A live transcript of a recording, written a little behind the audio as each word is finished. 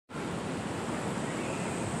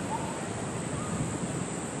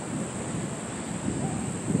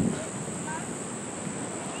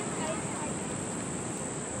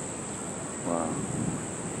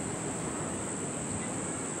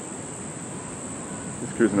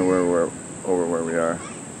Just cruising over where we are.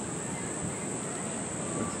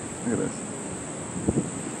 Look at this.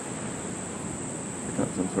 Pick up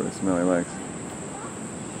some sort of smell he likes.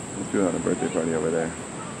 Let's do it on a birthday party over there.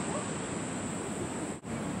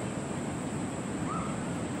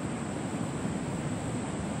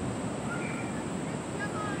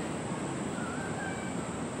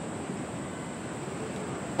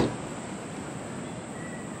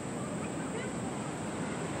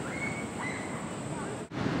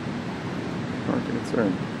 Aren't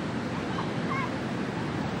concerned.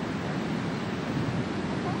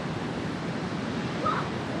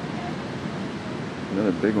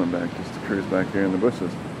 Another big one back, just cruise back here in the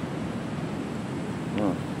bushes.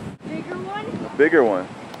 Oh. Bigger one? A bigger one.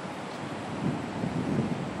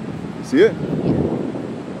 You see it?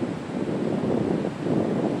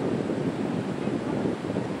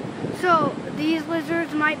 So these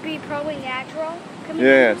lizards might be probably natural?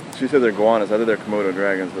 Yeah, she said they're iguanas. I thought they're Komodo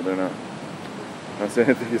dragons, but they're not. I'm saying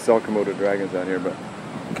I think you saw Komodo dragons out here, but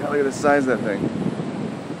God, look at the size of that thing.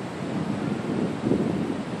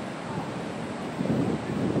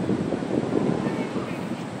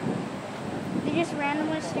 They just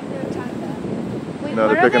randomly stick their tongue out. Wait, No,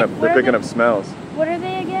 they're picking up smells. What are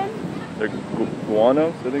they again? They're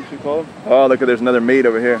guanos, I think she called them. Oh, look, there's another mate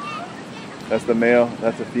over here. That's the male.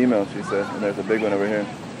 That's a female, she said. And there's a big one over here.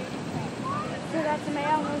 So that's a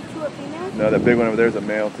male and those two are females? No, that big one over there is a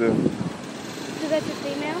male too. So that's a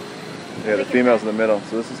female? Yeah, the female's in the middle.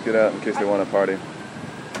 So let's just get out in case they want to party.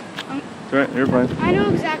 That's right, you're fine. I know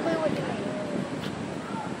exactly what to do.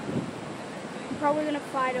 I'm probably going to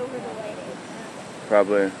fight over the ladies.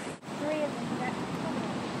 Probably. 3 of them.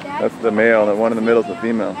 That's the male, and the one in the middle is the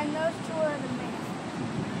female. And those 2 are the male.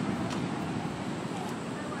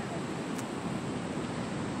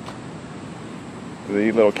 Do they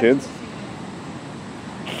eat little kids?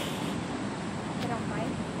 They don't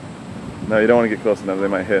bite. No, you don't want to get close enough. They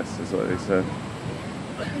might hiss, is what they said.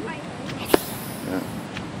 They might bite. Yeah.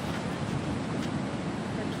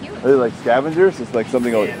 They're cute. Are they like scavengers? It's like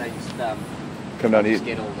something Yeah, they just come down and just eat.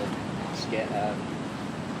 get all the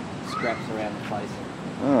scraps around the place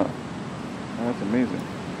Oh, that's amazing.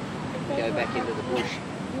 and go back into the bush.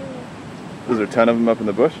 Is there a ton of them up in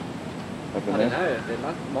the bush? Up in I there? don't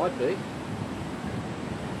know, there might be.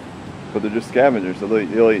 But they're just scavengers, so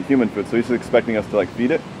they'll eat human food. So he's expecting us to like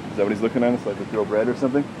feed it? Is that what he's looking at us, like to throw bread or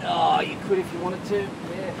something? Oh, you could if you wanted to.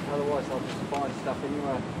 Yeah, otherwise I'll just find stuff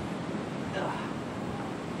anyway.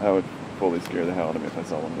 That would fully scare the hell out of me if I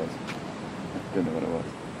saw one of those. I didn't know what it was.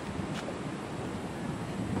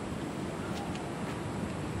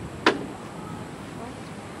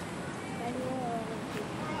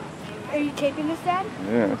 Are you taping this, Dad?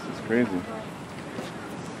 Yeah, this is crazy.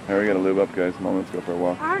 Alright, we gotta lube up, guys. Mom, let's go for a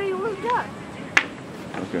walk. I already lubed up.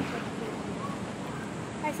 Okay.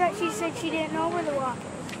 I thought she said she didn't know where to walk.